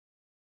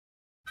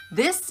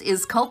This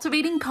is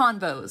Cultivating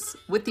Convos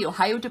with the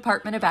Ohio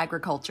Department of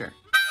Agriculture.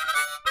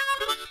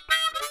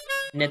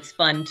 And it's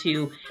fun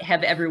to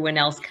have everyone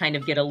else kind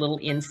of get a little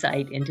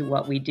insight into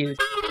what we do.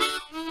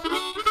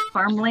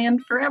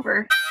 Farmland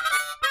forever.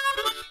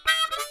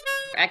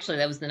 Actually,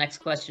 that was the next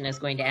question I was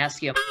going to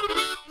ask you.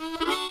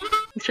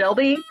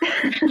 Shelby,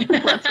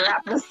 let's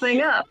wrap this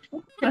thing up.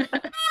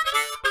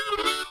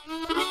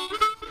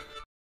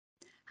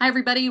 Hi,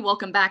 everybody.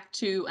 Welcome back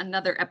to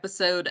another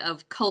episode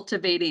of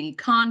Cultivating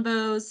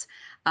Convos.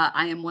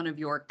 I am one of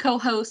your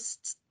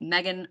co-hosts,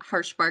 Megan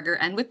Harshbarger,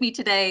 and with me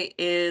today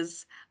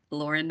is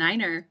Lauren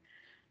Niner.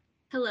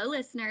 Hello,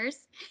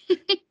 listeners.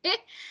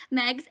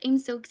 Megs, I'm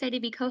so excited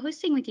to be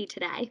co-hosting with you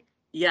today.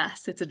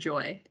 Yes, it's a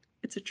joy.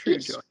 It's a true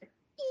joy.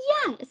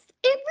 Yes,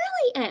 it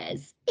really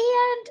is.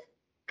 And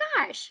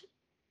gosh,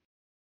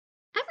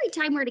 every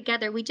time we're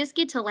together, we just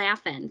get to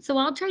laughing. So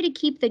I'll try to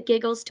keep the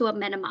giggles to a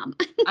minimum.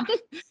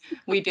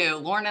 We do.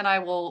 Lauren and I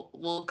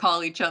will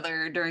call each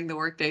other during the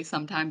workday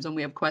sometimes when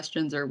we have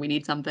questions or we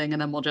need something,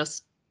 and then we'll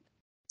just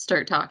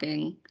start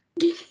talking.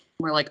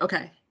 We're like,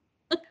 okay,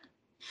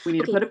 we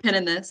need to put a pin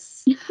in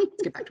this.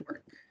 Let's get back to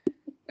work.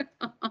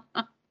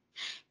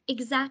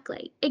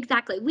 Exactly.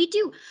 We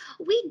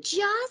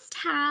just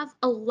have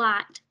a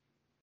lot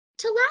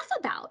to laugh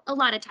about a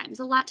lot of times,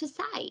 a lot to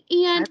say.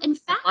 And in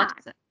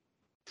fact,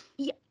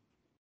 yeah,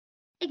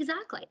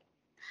 exactly.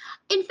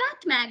 In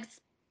fact, Megs,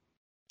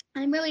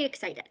 I'm really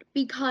excited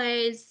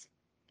because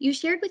you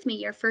shared with me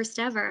your first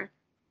ever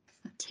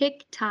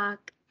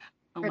TikTok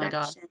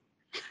production.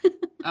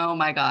 Oh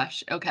my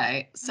gosh.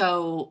 Okay.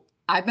 So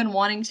I've been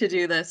wanting to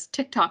do this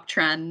TikTok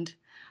trend.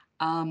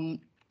 I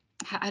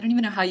don't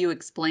even know how you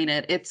explain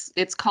it.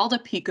 It's called a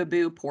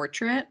peekaboo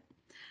portrait.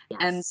 Yes.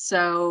 And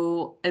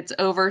so it's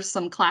over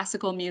some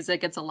classical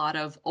music. It's a lot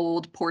of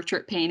old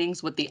portrait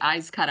paintings with the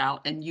eyes cut out,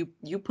 and you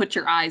put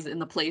your eyes in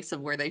the place of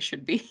where they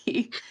should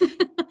be.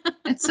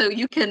 And so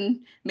you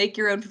can make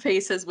your own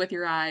faces with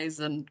your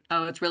eyes, and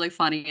it's really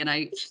funny. And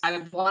I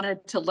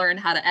wanted to learn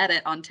how to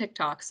edit on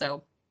TikTok,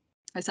 so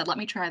I said, let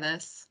me try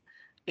this.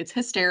 It's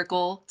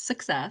hysterical.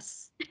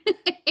 Success.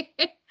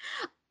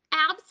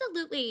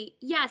 Absolutely.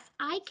 Yes,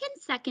 I can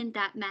second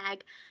that,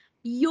 Meg.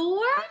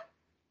 Your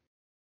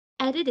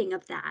editing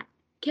of that,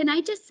 can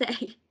I just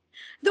say,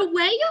 the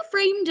way you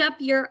framed up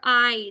your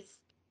eyes,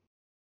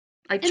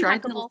 I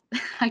tried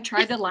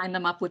to line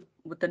them up with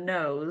the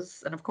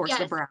nose and of course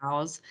the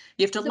brows.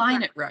 You have to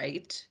line it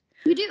right.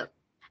 You do.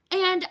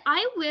 And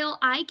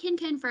I can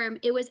confirm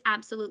it was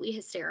absolutely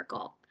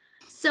hysterical.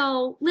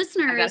 So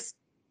listeners,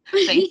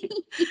 thank you.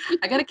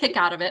 I got a kick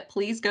out of it.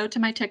 Please go to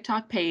my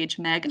TikTok page,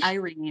 Meg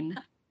Irene,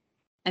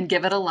 and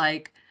give it a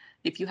like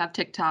if you have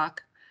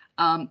TikTok.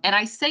 And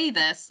I say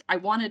this, I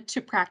wanted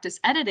to practice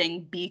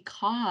editing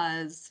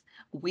because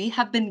we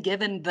have been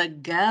given the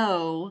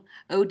go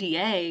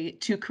ODA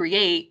to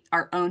create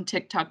our own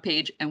TikTok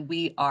page, and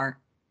we are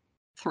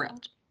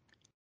thrilled.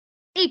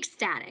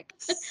 Ecstatic.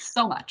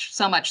 So much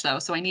so.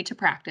 So I need to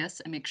practice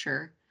and make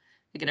sure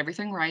I get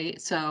everything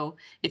right. So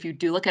if you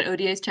do look at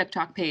ODA's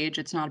TikTok page,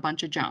 it's not a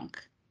bunch of junk.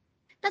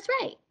 That's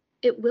right.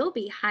 It will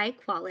be high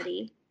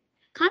quality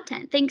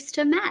content thanks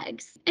to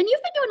Megs. And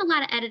you've been doing a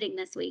lot of editing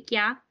this week,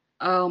 yeah?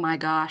 Oh my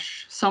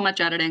gosh, so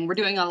much editing. We're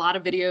doing a lot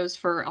of videos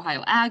for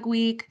Ohio Ag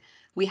Week.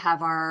 We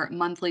have our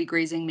monthly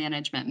grazing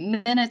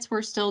management minutes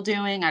we're still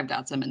doing. I've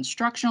got some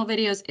instructional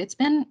videos. It's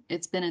been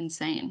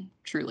insane,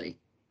 truly.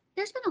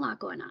 There's been a lot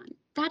going on.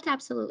 That's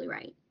absolutely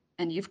right.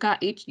 And you've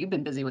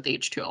been busy with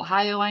H2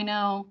 Ohio, I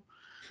know.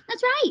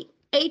 That's right.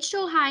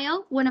 H2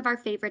 Ohio, one of our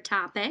favorite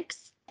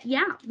topics.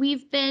 Yeah,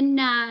 we've been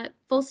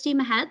full steam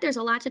ahead. There's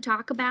a lot to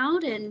talk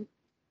about and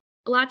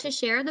a lot to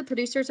share. The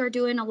producers are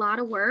doing a lot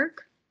of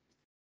work.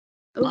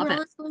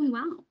 Overall, it's going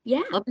well.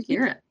 Yeah. Love to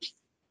hear it.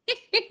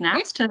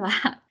 Snaps to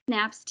that.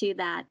 Snaps to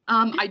that.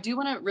 I do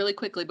want to really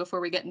quickly, before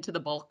we get into the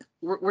bulk,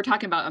 we're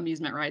talking about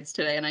amusement rides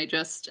today, and I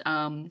just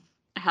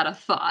had a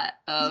thought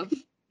of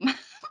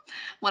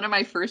one of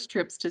my first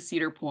trips to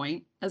Cedar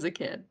Point as a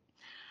kid.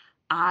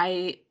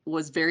 I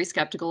was very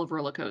skeptical of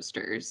roller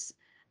coasters.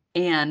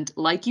 And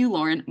like you,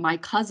 Lauren, my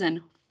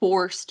cousin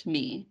forced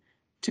me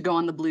to go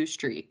on the Blue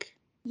Streak.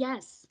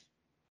 Yes.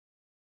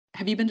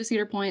 Have you been to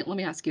Cedar Point? Let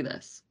me ask you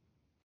this.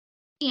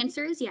 The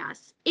answer is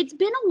yes. It's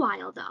been a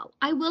while, though.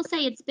 I will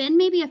say it's been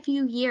maybe a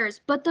few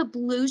years, but the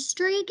Blue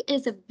Streak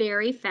is a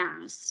very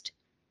fast.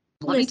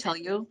 Let me tell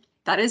you,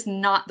 that is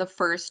not the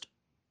first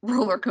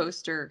roller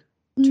coaster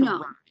to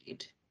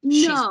ride. No.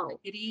 She's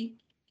rickety.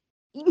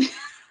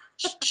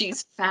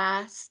 She's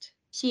fast.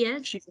 She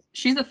is.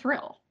 She's a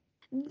thrill.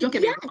 Don't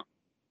get me wrong.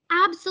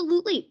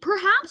 Absolutely.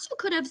 Perhaps you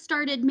could have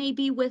started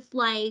maybe with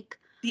like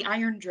the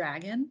Iron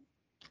Dragon.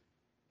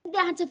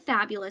 That's a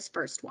fabulous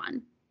first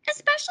one,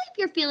 especially if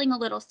you're feeling a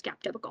little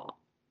skeptical.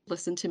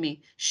 Listen to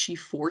me. She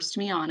forced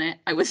me on it.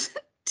 I was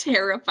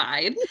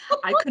terrified.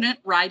 I couldn't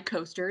ride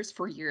coasters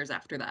for years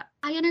after that.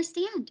 I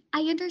understand.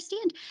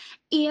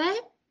 And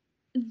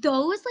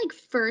those like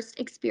first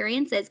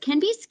experiences can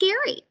be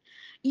scary,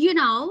 you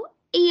know?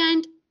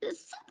 And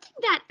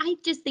something that I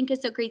just think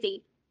is so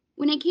crazy.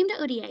 when I came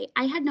to ODA,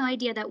 I had no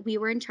idea that we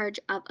were in charge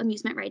of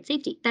amusement ride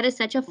safety. That is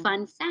such a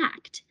fun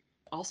fact.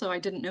 Also, I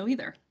didn't know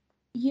either.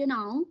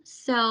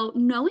 So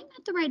knowing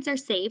that the rides are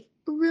safe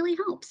really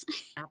helps.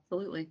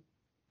 Absolutely.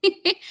 So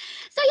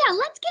yeah,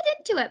 let's get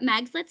into it,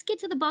 Megs. Let's get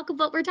to the bulk of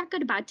what we're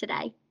talking about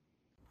today.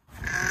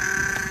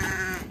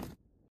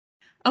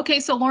 Okay,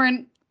 so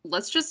Lauren,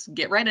 let's just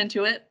get right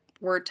into it.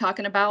 We're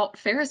talking about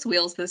Ferris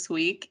wheels this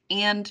week,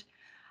 and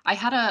I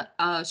had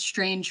a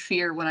strange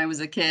fear when I was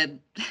a kid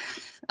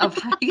of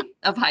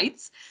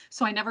heights,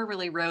 so I never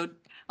really rode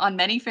on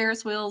many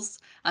Ferris wheels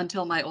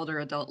until my older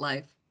adult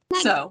life.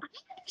 Megs, So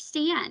I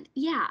understand.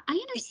 Yeah, I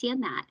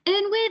understand that.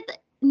 And with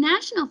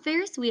National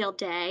Ferris Wheel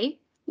Day,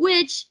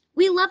 which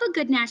we love a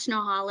good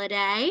national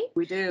holiday.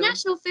 we do.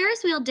 National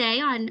Ferris Wheel Day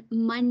on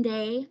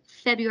Monday,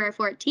 February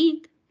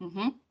 14th.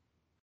 Mm-hmm.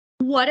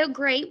 What a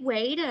great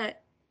way to,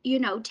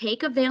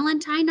 take a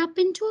Valentine up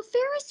into a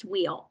Ferris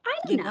wheel.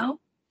 I don't know.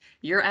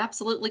 You're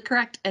absolutely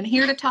correct. And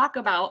here to talk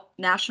about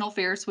National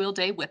Ferris Wheel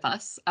Day with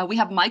us, we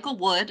have Michael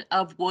Wood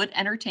of Wood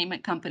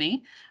Entertainment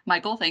Company.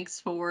 Michael, thanks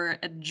for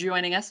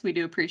joining us. We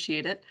do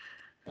appreciate it.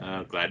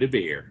 Glad to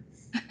be here.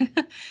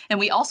 And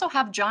we also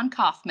have John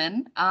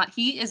Kaufman.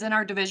 He is in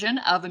our division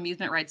of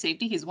amusement ride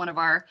safety. He's one of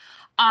our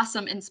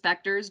awesome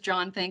inspectors.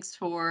 John, thanks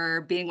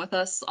for being with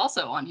us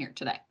also on here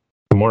today.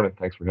 Good morning.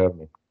 Thanks for having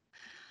me.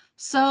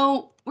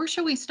 So where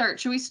should we start?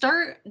 Should we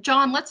start,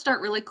 John? Let's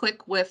start really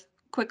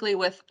quickly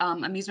with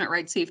amusement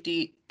ride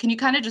safety. Can you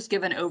kind of just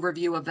give an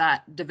overview of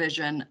that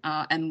division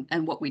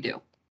and what we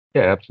do?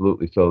 Yeah,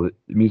 absolutely. So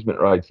the Amusement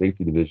Ride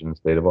Safety Division in the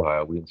state of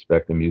Ohio, we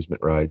inspect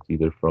amusement rides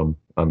either from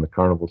on the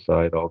carnival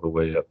side all the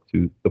way up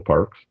to the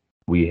parks.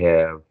 We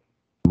have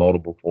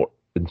multiple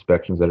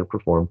inspections that are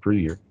performed per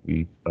year.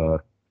 We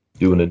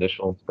do an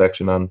initial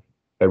inspection on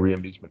every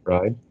amusement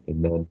ride,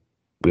 and then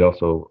we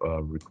also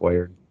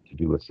required to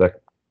do a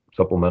second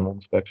supplemental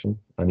inspection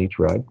on each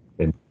ride.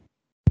 And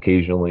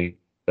occasionally,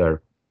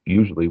 or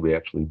usually, we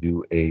actually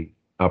do a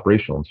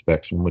operational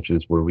inspection, which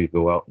is where we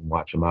go out and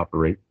watch them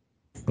operate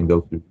and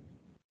go through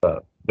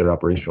their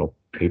operational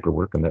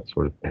paperwork and that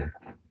sort of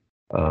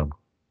thing.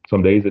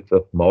 Some days it's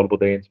a multiple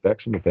day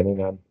inspection, depending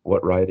on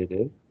what ride it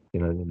is.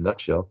 In a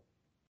nutshell,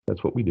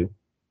 that's what we do.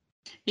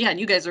 Yeah, and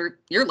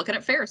you're looking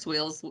at Ferris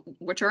wheels,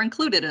 which are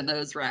included in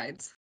those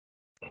rides.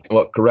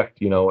 Well, correct.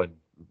 And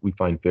we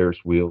find Ferris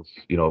wheels,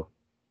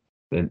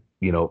 and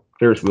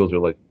Ferris wheels are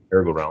like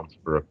merry-go-rounds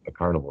for a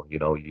carnival.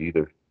 You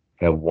either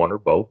have one or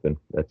both, and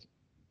that's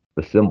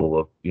the symbol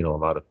of a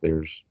lot of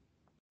fairs.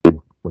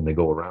 When they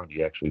go around,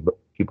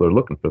 people are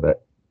looking for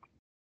that,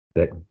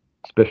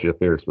 especially a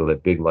Ferris wheel,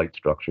 that big light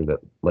structure that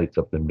lights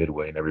up the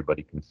midway and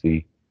everybody can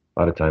see.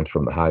 A lot of times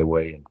from the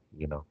highway, and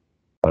a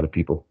lot of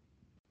people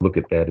look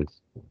at that as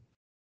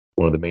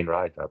one of the main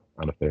rides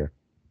on a fair.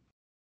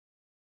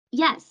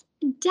 Yes,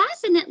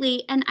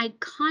 definitely an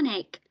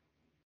iconic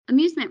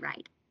amusement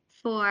ride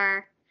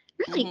for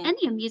really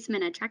any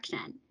amusement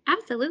attraction.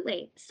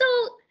 Absolutely. So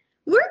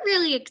we're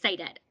really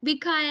excited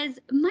because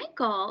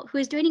Michael, who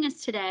is joining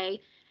us today,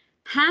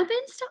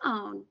 happens to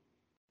own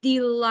the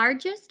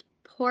largest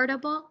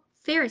portable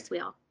Ferris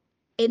wheel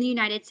in the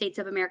United States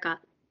of America.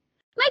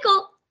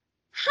 Michael,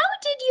 how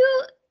did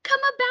you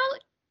come about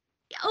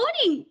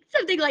owning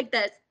something like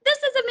this? This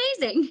is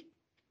amazing.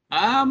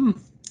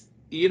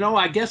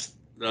 I guess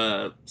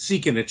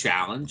seeking a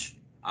challenge.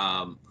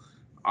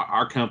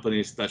 Our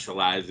company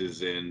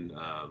specializes in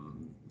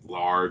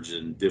large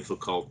and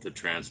difficult to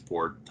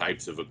transport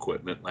types of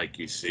equipment like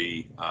you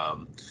see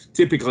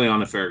typically on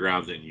the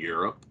fairgrounds in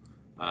Europe.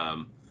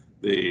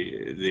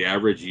 The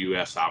average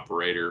U.S.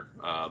 operator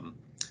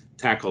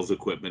tackles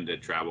equipment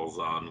that travels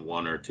on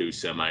one or two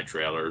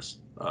semi-trailers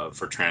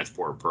for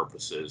transport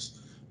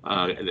purposes.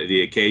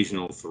 The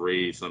occasional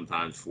 3,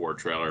 sometimes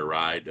 4-trailer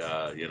ride.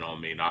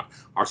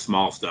 Our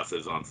small stuff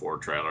is on 4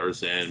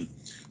 trailers, and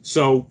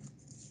so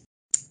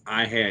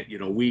I had,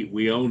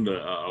 we owned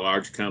a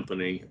large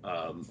company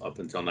up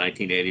until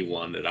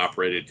 1981 that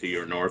operated to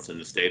your north in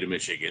the state of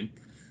Michigan,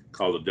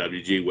 called the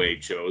W.G.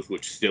 Wade Shows,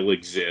 which still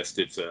exists.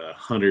 It's a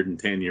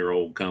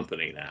 110-year-old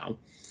company now.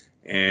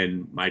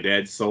 And my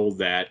dad sold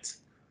that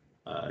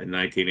in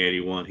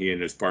 1981, he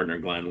and his partner,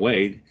 Glenn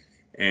Wade.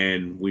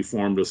 And we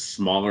formed a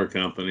smaller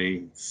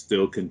company,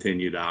 still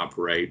continue to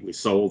operate. We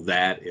sold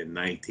that in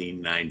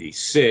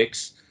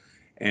 1996.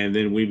 And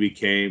then we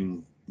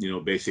became,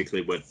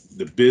 basically what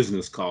the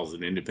business calls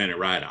an independent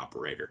ride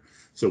operator.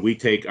 So we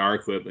take our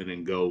equipment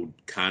and go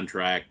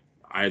contract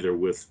either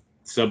with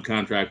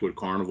subcontract with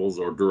carnivals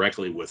or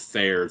directly with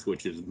fairs,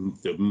 which is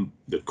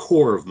the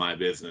core of my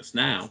business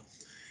now.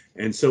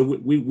 And so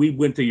we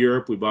went to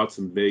Europe. We bought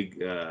some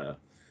big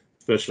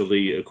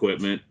specialty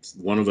equipment,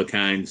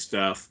 one-of-a-kind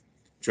stuff,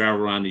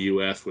 traveled around the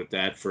U.S. with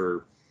that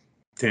for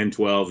 10,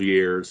 12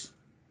 years.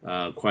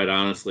 Quite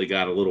honestly,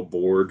 got a little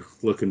bored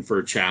looking for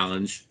a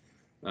challenge.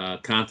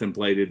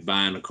 Contemplated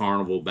buying a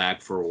carnival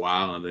back for a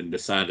while and then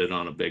decided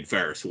on a big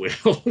Ferris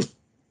wheel.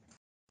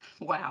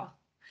 Wow.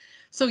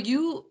 So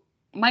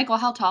Michael,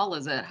 how tall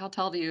is it? How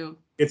tall do you?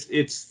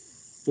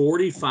 It's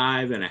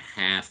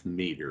 45.5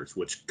 meters,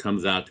 which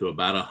comes out to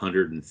about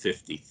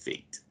 150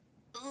 feet.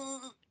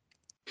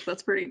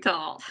 That's pretty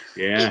tall.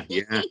 Yeah,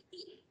 yeah.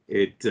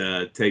 It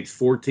takes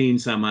 14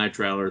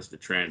 semi-trailers to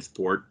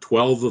transport,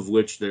 12 of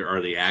which there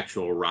are the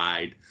actual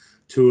ride,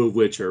 2 of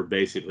which are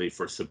basically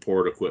for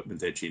support equipment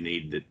that you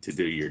need to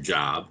do your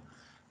job.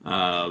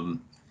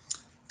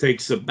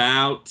 Takes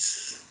about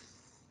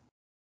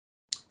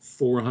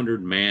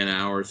 400 man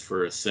hours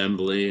for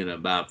assembly and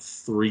about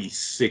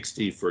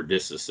 360 for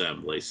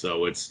disassembly.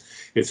 So it's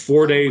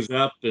 4 days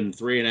up and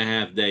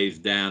 3.5 days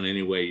down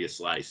any way you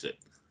slice it.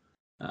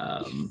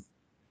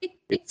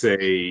 It's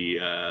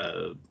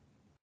a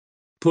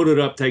put it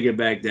up, take it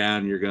back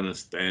down. You're going to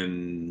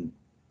spend,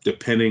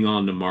 depending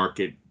on the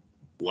market,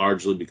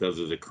 largely because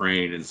of the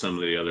crane and some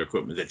of the other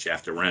equipment that you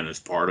have to rent as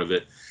part of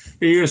it,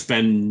 you're going to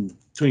spend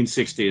between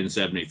 $60,000 and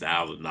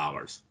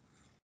 $70,000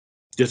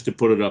 just to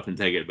put it up and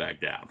take it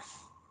back down.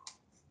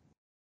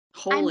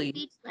 I'm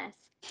speechless.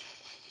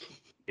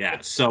 Yeah.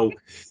 So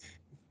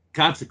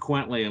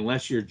consequently,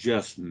 unless you're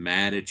just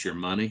mad at your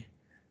money,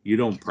 you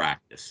don't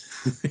practice.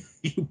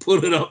 You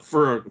put it up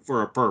for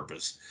a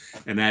purpose,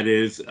 and that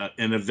is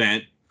an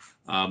event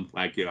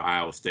like the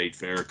Ohio State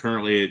Fair.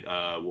 Currently,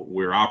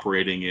 we're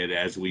operating it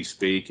as we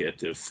speak at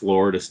the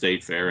Florida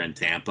State Fair in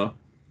Tampa.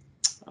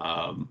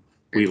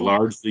 We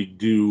largely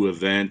do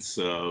events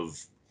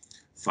of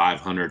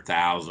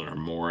 500,000 or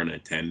more in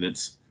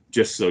attendance,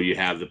 just so you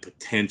have the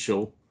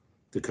potential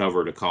to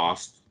cover the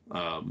cost.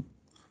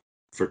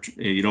 For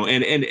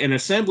and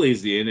assembly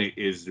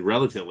is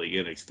relatively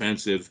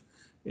inexpensive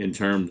in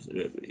terms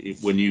of,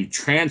 when you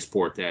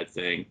transport that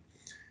thing.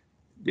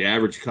 The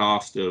average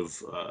cost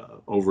of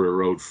over the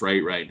road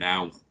freight right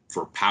now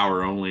for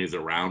power only is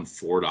around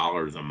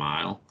 $4 a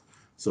mile.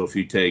 So if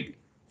you take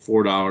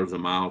 $4 a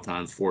mile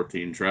times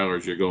 14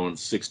 trailers, you're going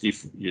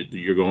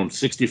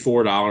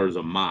 $64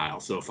 a mile.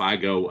 So if I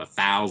go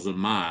 1,000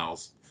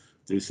 miles,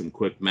 do some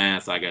quick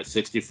math, I got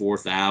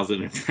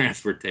 64,000 in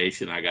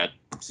transportation. I got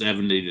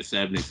 70 to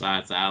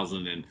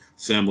 75,000 in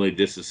assembly,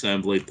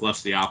 disassembly,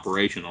 plus the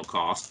operational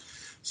cost.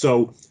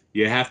 So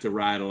you have to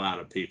ride a lot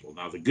of people.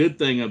 Now, the good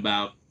thing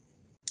about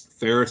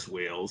Ferris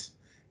wheels,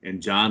 and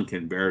John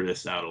can bear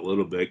this out a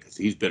little bit because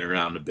he's been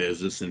around the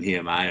business, and he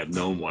and I have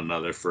known one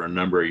another for a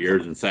number of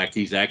years. In fact,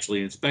 he's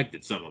actually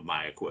inspected some of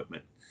my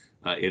equipment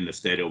in the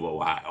state of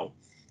Ohio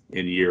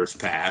in years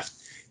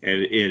past. And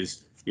it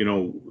is,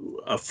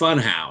 a fun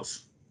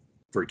house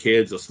for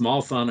kids. A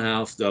small fun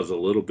house does a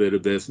little bit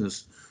of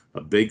business.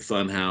 A big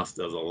fun house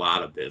does a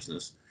lot of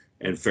business.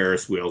 And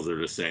Ferris wheels are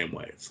the same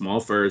way. Small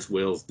Ferris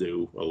wheels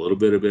do a little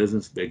bit of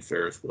business. Big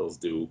Ferris wheels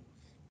do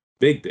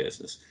big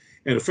business.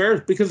 And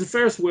because the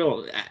Ferris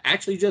wheel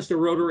actually just a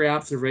rotary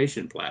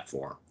observation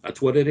platform.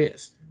 That's what it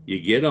is.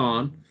 You get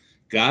on.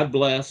 God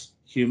bless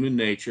human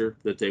nature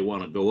that they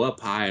want to go up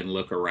high and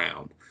look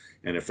around.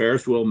 And a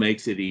Ferris wheel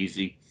makes it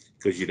easy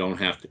because you don't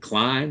have to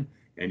climb,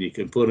 and you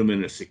can put them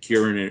in a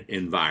secure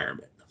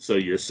environment. So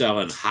you're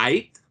selling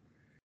height.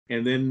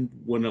 And then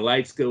when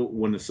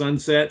the sun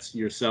sets,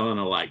 you're selling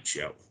a light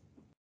show.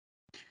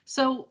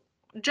 So,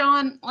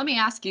 John, let me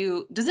ask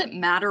you, does it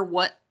matter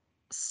what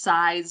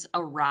size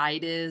a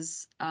ride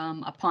is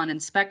upon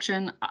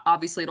inspection?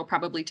 Obviously, it'll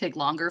probably take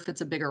longer if it's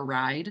a bigger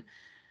ride.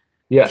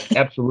 Yeah,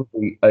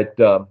 absolutely. It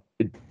does.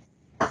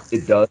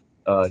 Because,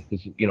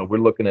 we're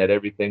looking at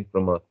everything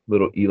from a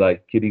little Eli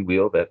kiddie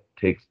wheel that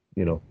takes,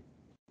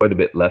 quite a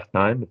bit less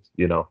time. It's,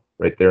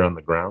 right there on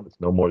the ground.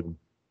 It's no more than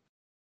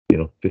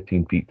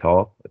 15 feet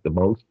tall at the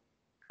most,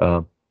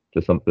 to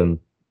something,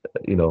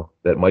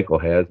 that Michael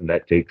has, and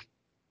that takes,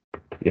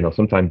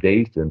 sometimes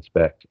days to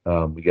inspect.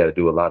 We got to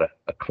do a lot of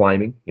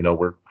climbing.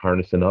 We're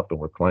harnessing up and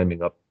we're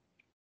climbing up,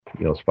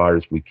 as far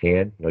as we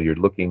can. You're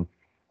looking,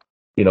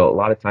 a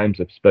lot of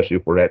times, especially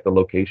if we're at the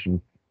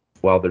location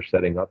while they're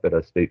setting up at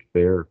a state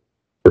fair,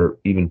 or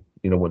even,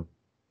 when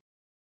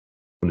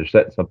they're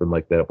setting something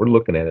like that, we're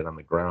looking at it on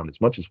the ground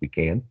as much as we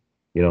can.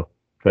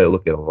 Try to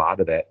look at a lot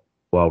of that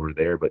while we're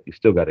there, but you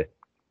still got to,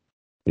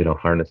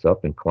 harness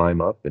up and climb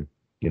up, and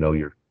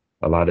you're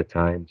a lot of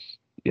times,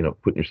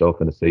 putting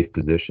yourself in a safe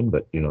position,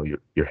 but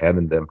you're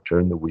having them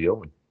turn the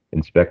wheel and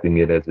inspecting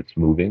it as it's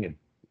moving,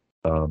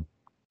 and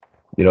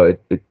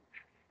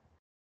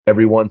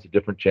everyone's a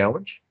different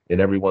challenge,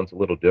 and everyone's a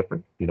little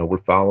different.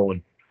 We're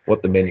following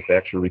what the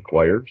manufacturer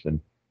requires,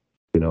 and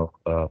when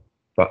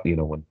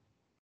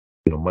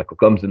Michael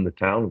comes into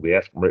town, we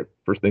ask him,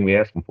 first thing we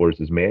ask him for is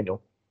his manual,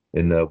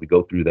 and we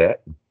go through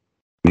that and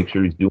make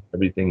sure he's doing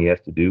everything he has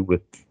to do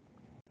with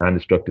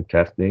non-destructive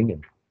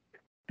testing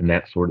and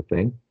that sort of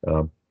thing.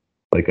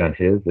 Like on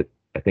his,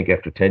 I think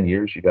after 10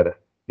 years, you got to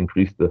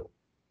increase the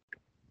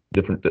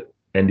different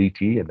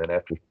NDT, and then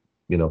after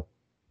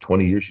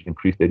 20 years, you can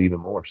increase that even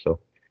more. So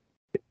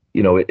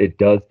it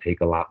does take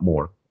a lot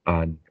more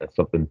on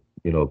something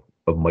of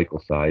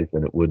Michael's size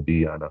than it would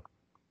be on a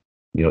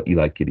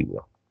Eli kiddie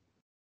wheel.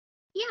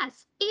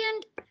 Yes,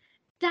 and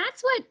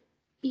that's what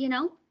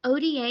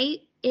ODA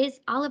is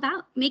all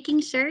about,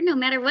 making sure no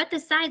matter what the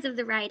size of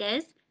the ride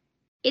is,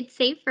 it's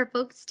safe for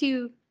folks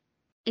to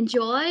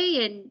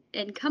enjoy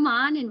and come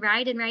on and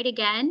ride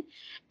again.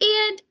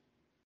 And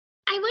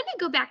I want to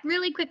go back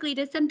really quickly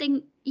to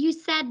something you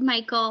said,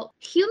 Michael.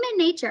 Human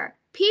nature.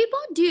 People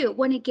do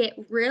want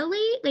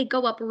to they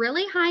go up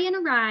really high in a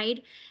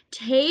ride,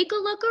 take a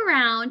look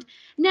around.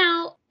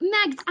 Now,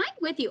 Megs, I'm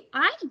with you.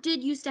 I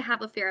did used to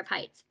have a fear of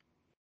heights.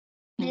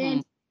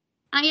 And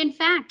I, in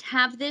fact,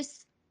 have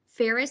this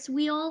Ferris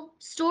wheel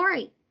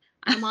story.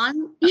 I'm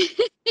on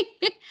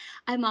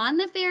I'm on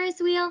the Ferris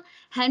wheel,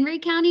 Henry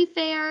County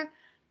Fair,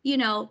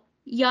 young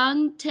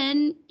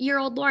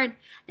 10-year-old Lauren,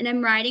 and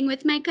I'm riding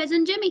with my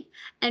cousin Jimmy,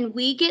 and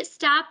we get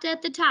stopped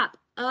at the top,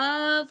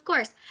 of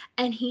course,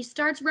 and he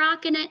starts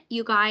rocking it.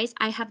 You guys,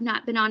 I have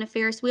not been on a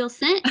Ferris wheel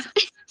since.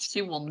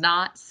 She will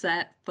not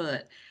set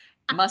foot.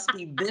 Must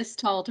be this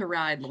tall to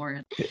ride,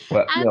 Lauren.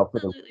 Well,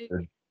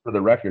 Absolutely. for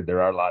the record,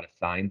 there are a lot of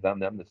signs on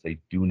them that say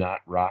 "Do not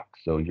rock."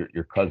 So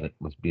your cousin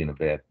was being a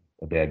bad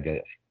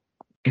guy.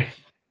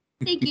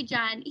 Thank you,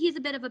 John. He's a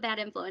bit of a bad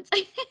influence.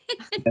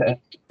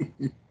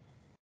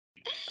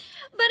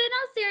 But in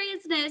all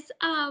seriousness,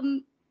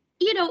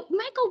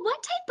 Michael,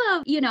 what type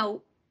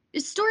of,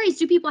 stories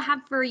do people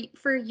have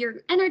for your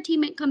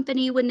entertainment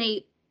company when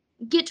they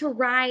get to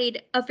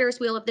ride a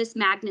Ferris wheel of this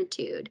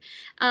magnitude?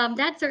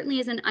 That certainly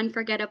is an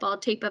unforgettable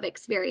type of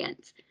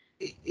experience.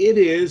 It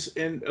is,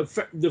 and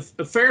the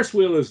Ferris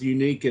wheel is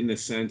unique in the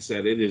sense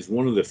that it is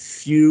one of the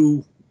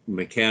few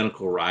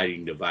mechanical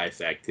riding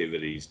device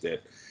activities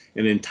that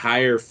an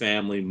entire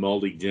family,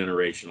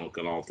 multi-generational,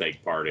 can all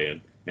take part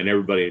in, and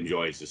everybody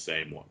enjoys the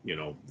same one,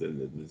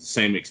 the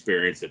same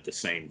experience at the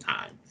same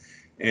time.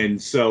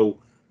 And so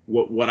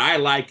what I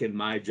like in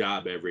my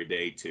job every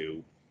day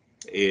too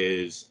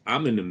is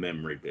I'm in the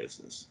memory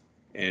business.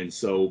 And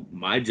so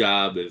my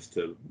job is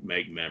to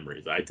make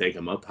memories. I take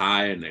them up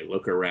high and they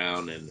look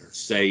around and they're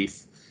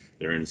safe.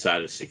 They're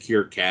inside a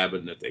secure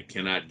cabin that they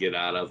cannot get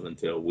out of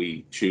until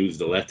we choose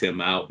to let them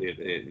out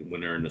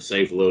when they're in a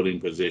safe loading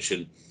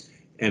position.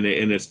 And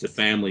it's the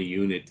family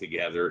unit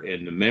together,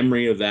 and the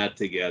memory of that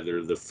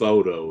together, the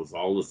photos,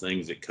 all the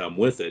things that come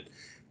with it.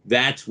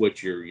 That's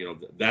what you're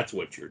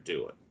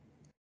doing.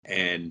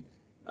 And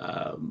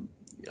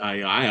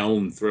I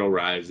own thrill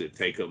rides that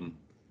take them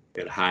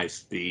at high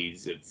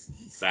speeds, at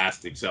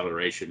fast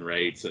acceleration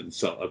rates, and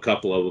so a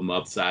couple of them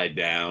upside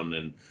down,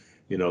 and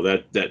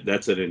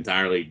that's an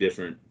entirely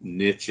different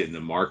niche in the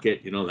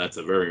market.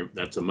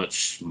 That's a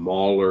much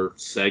smaller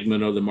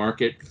segment of the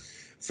market.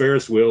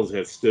 Ferris wheels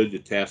have stood the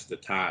test of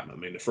time. I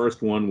mean, the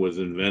first one was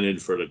invented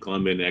for the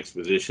Columbian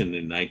Exposition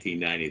in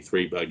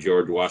 1993 by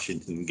George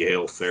Washington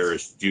Gale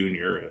Ferris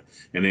Jr.,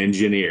 an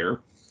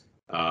engineer,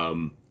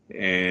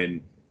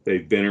 and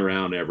they've been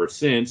around ever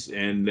since.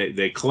 And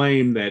they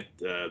claim that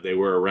they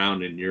were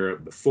around in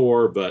Europe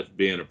before, but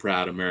being a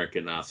proud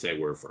American, I'll say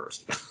we're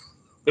first.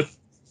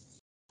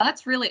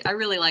 I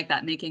really like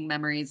that, making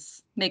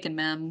memories, making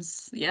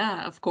memes.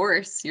 Yeah, of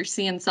course. You're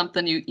seeing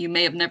something you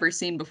may have never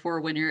seen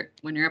before when you're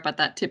up at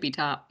that tippy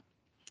top.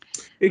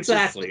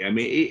 Exactly. I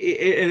mean,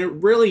 and it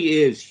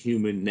really is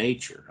human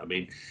nature. I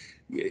mean,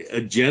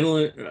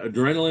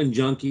 adrenaline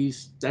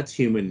junkies, that's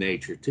human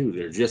nature too.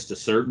 They're just a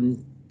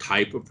certain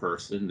type of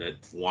person that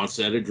wants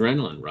that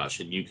adrenaline rush,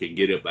 and you can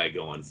get it by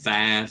going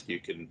fast. You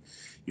can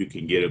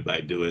get it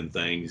by doing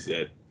things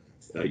that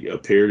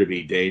appear to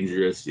be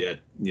dangerous,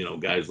 yet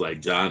guys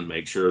like John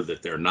make sure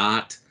that they're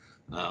not.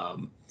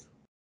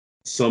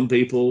 Some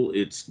people,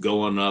 it's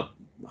going up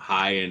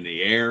high in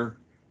the air.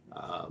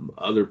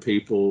 Other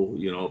people,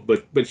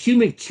 but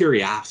human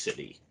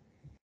curiosity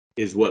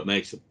is what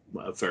makes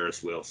a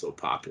Ferris wheel so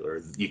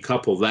popular. You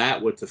couple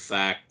that with the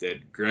fact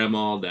that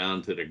grandma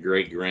down to the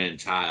great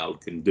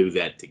grandchild can do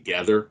that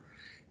together,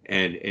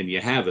 and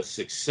you have a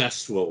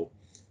successful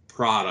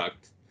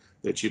product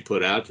that you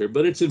put out there.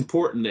 But it's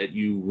important that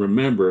you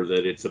remember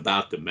that it's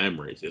about the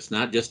memories. It's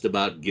not just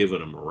about giving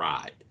them a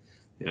ride.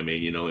 I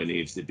mean, it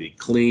needs to be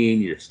clean.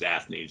 Your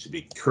staff needs to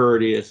be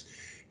courteous.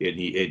 It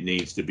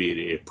needs to be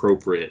the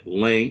appropriate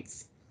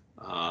length.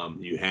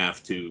 You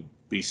have to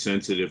be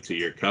sensitive to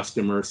your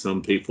customer.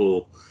 Some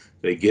people,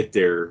 they get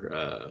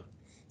their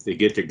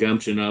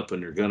gumption up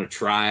and they're going to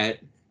try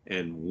it,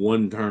 and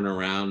one turn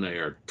around, they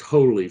are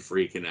totally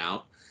freaking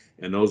out.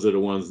 And those are the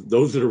ones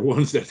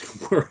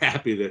that we're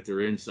happy that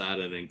they're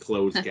inside an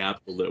enclosed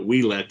capsule that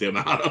we let them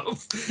out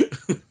of.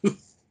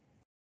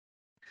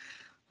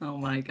 Oh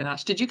my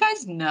gosh. Did you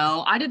guys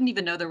know? I didn't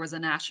even know there was a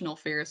National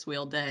Ferris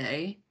Wheel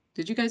Day.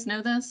 Did you guys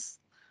know this?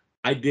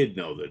 I did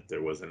know that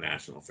there was a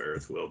National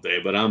Ferris Wheel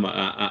Day, but I'm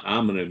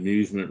an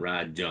amusement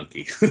ride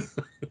junkie.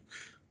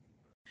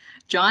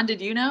 John, did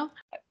you know?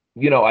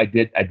 I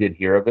did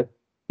hear of it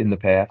in the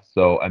past.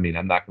 So, I mean,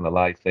 I'm not going to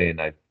lie saying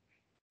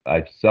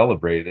I've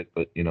celebrated it,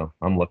 but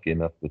I'm lucky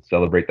enough to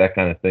celebrate that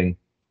kind of thing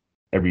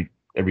every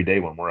day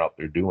when we're out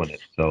there doing it.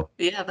 So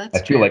yeah,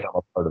 that's I feel like I'm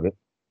a part of it.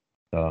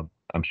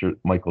 I'm sure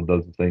Michael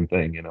does the same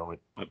thing.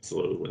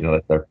 Absolutely.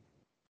 That's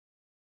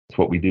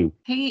what we do.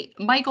 Hey,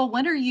 Michael,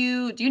 do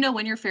you know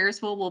when your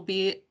Ferris wheel will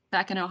be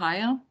back in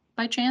Ohio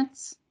by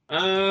chance?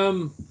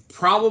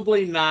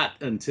 Probably not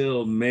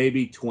until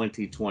maybe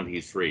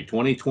 2023.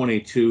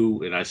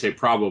 2022, and I say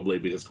probably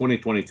because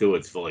 2022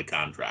 it's fully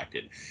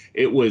contracted.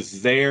 It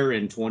was there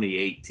in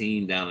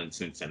 2018 down in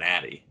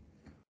Cincinnati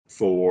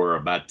for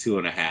about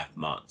 2.5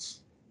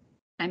 months.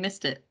 I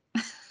missed it.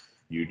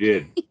 You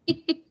did.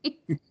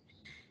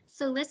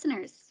 So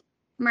listeners,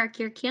 mark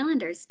your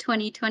calendars,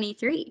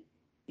 2023.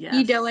 Yes.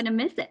 You don't want to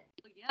miss it.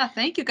 Yeah,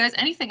 thank you guys.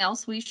 Anything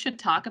else we should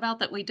talk about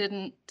that we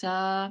didn't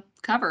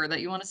cover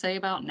that you want to say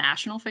about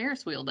National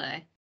Ferris Wheel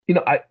Day?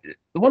 The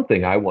one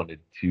thing I wanted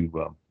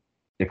to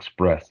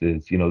express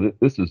is,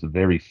 this is a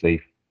very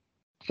safe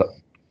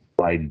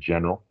ride in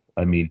general.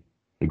 I mean,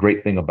 the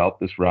great thing about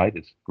this ride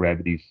is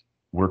gravity's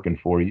working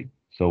for you.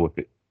 So if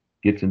it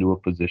gets into a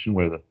position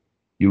where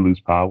you lose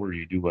power, or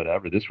you do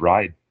whatever,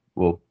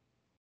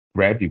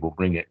 gravity will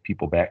bring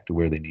people back to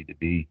where they need to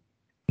be.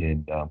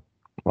 And a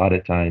lot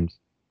of times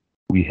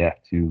we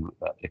have to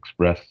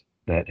express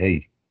that,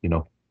 hey,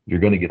 you're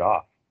going to get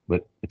off,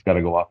 but it's got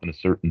to go off in a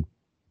certain,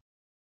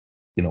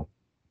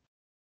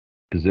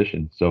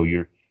 position. So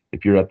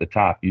if you're at the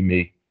top, you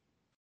may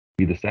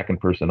be the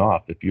second person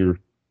off. If you're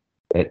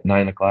at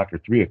 9 o'clock or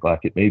 3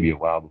 o'clock, it may be a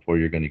while before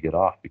you're going to get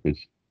off, because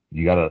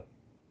you got to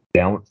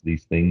balance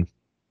these things,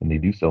 and they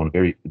do so in a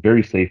very,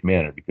 very safe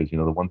manner, because, the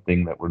one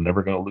thing that we're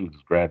never going to lose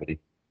is gravity.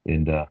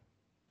 And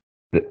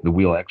the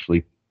wheel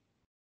actually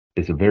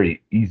is a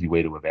very easy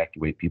way to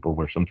evacuate people,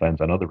 where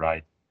sometimes on other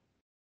rides,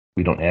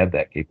 we don't have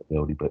that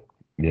capability. But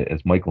yeah,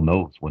 as Michael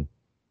knows, when,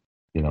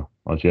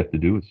 all you have to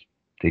do is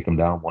take them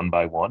down one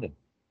by one. And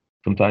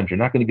sometimes you're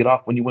not going to get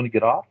off when you want to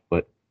get off,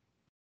 but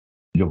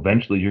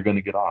eventually you're going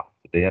to get off.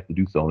 But they have to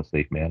do so in a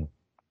safe manner.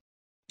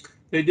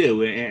 They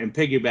do. And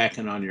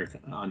piggybacking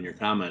on your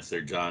comments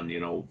there,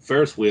 John,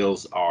 Ferris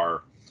wheels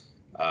are,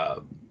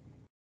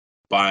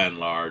 by and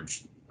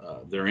large,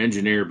 they're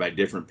engineered by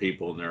different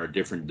people, and there are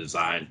different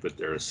designs, but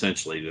they're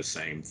essentially the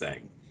same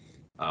thing.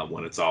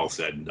 When it's all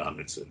said and done,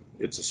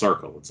 it's a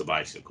circle. It's a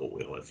bicycle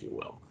wheel, if you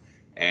will.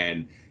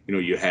 And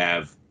you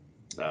have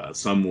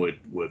some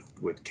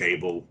with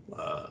cable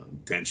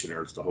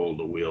tensioners to hold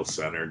the wheel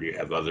centered. You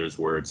have others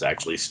where it's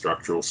actually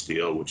structural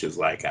steel, which is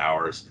like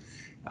ours.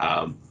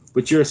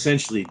 But you're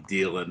essentially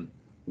dealing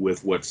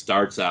with what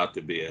starts out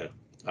to be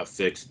a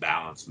fixed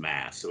balance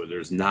mass. So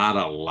there's not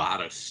a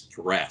lot of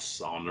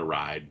stress on the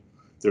ride.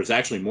 There's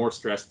actually more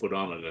stress put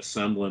on it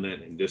assembling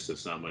it and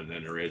disassembling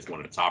than there is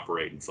when it's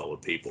operating full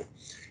of people.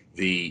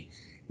 The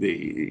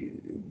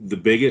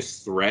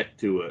biggest threat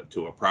to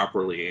a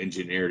properly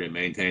engineered and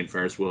maintained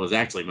Ferris wheel is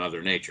actually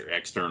Mother Nature,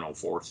 external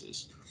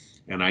forces.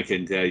 And I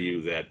can tell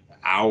you that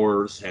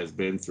ours has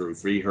been through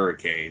 3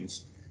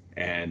 hurricanes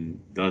and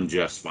done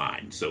just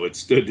fine. So it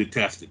stood the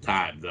test of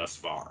time thus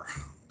far.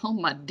 Oh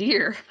my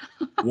dear.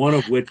 One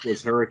of which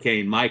was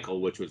Hurricane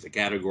Michael, which was a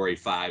Category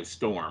 5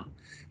 storm.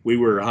 We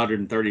were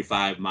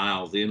 135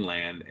 miles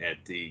inland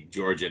at the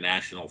Georgia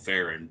National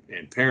Fair in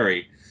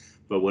Perry.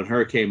 But when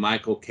Hurricane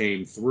Michael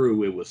came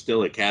through, it was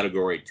still a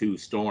Category 2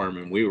 storm,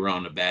 and we were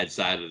on the bad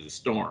side of the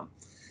storm.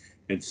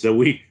 And so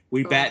we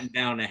battened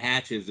down the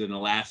hatches, and the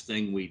last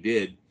thing we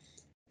did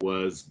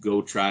was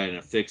go try and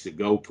affix a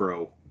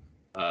GoPro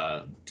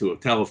to a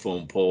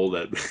telephone pole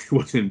that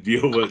was in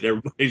view of it.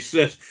 Everybody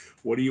says,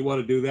 "What do you want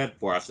to do that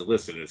for?" I said,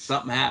 "Listen, if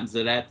something happens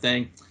to that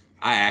thing,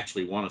 I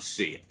actually want to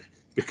see it,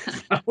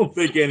 because I don't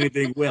think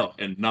anything will,"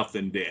 and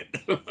nothing did.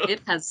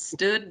 It has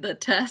stood the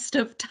test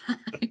of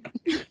time.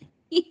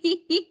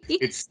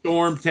 It's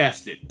storm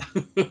tested.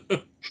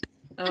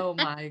 Oh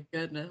my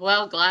goodness.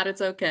 Well, glad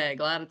it's okay.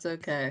 Glad it's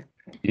okay.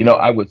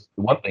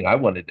 One thing I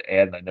wanted to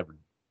add, and I never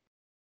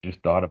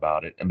just thought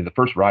about it. I mean, the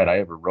first ride I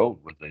ever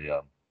rode was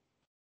a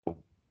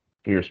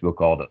Ferris wheel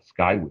called a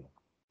Skywheel.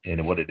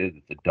 And what it is,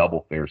 it's a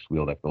double Ferris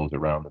wheel that goes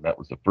around. And that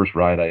was the first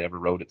ride I ever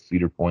rode at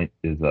Cedar Point.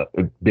 Is a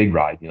big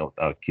ride, not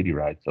a kiddie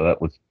ride. So that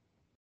was,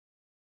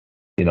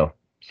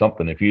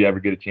 something. If you ever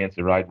get a chance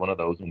to ride one of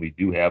those, and we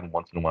do have them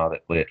once in a while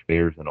that play at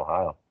fairs in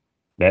Ohio,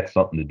 that's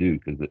something to do,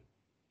 because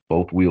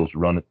both wheels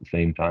run at the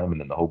same time,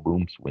 and then the whole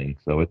boom swings.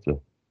 So it's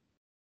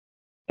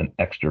an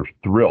extra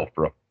thrill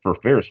for a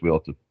Ferris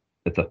wheel.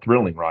 It's a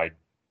thrilling ride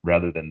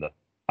rather than the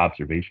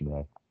observation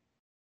ride.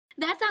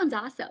 That sounds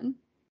awesome.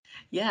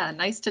 Yeah,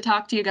 nice to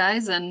talk to you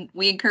guys. And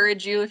we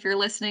encourage you, if you're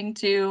listening,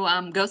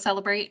 to go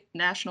celebrate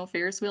National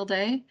Ferris Wheel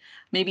Day.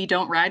 Maybe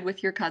don't ride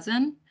with your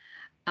cousin.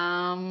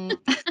 I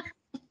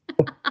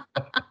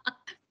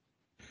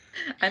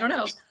don't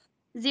know.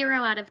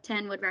 0 out of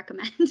 10 would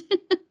recommend.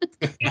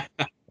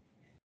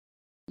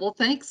 Well,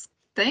 thanks,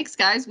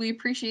 guys. We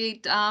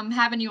appreciate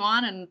having you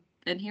on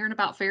and hearing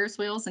about Ferris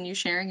wheels and you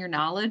sharing your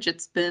knowledge.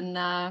 It's been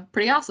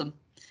pretty awesome.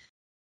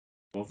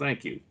 Well,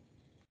 thank you.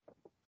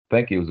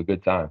 Thank you. It was a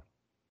good time.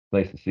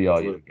 Nice to see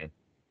all you again.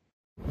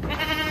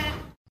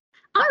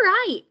 All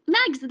right,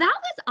 Megs, that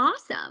was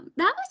awesome.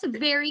 That was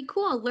very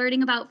cool,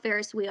 learning about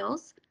Ferris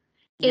wheels.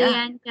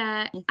 Yeah. And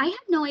I had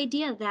no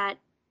idea that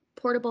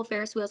portable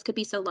Ferris wheels could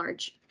be so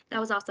large. That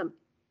was awesome.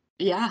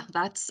 Yeah,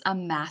 that's a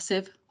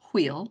massive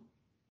wheel.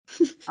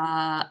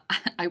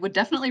 I would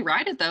definitely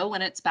ride it though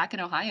when it's back in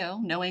Ohio,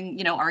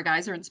 knowing, our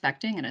guys are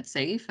inspecting and it's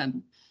safe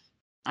and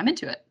I'm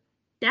into it.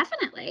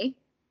 Definitely.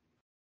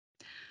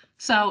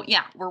 So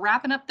yeah, we're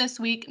wrapping up this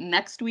week.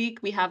 Next week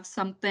we have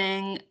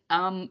something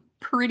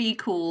pretty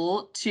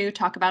cool to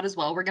talk about as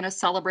well. We're going to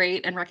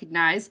celebrate and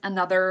recognize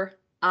another,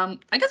 I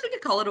guess we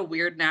could call it a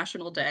weird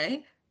national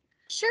day.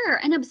 Sure,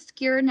 an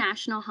obscure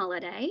national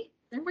holiday.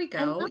 There we I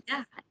go. love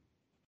Yeah. that.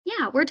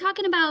 Yeah, we're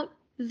talking about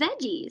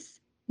veggies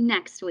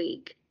next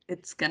week.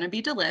 It's going to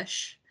be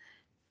delish.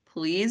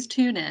 Please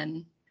tune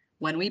in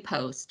when we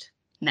post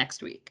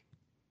next week.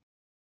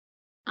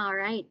 All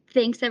right.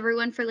 Thanks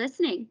everyone for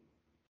listening.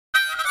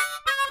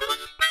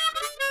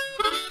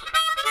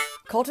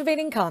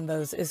 Cultivating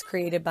Convos is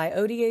created by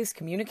ODA's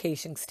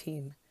communications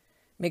team.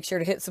 Make sure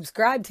to hit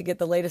subscribe to get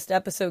the latest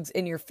episodes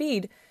in your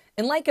feed,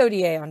 and like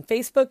ODA on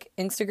Facebook,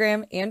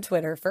 Instagram, and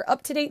Twitter for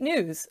up-to-date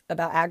news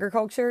about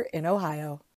agriculture in Ohio.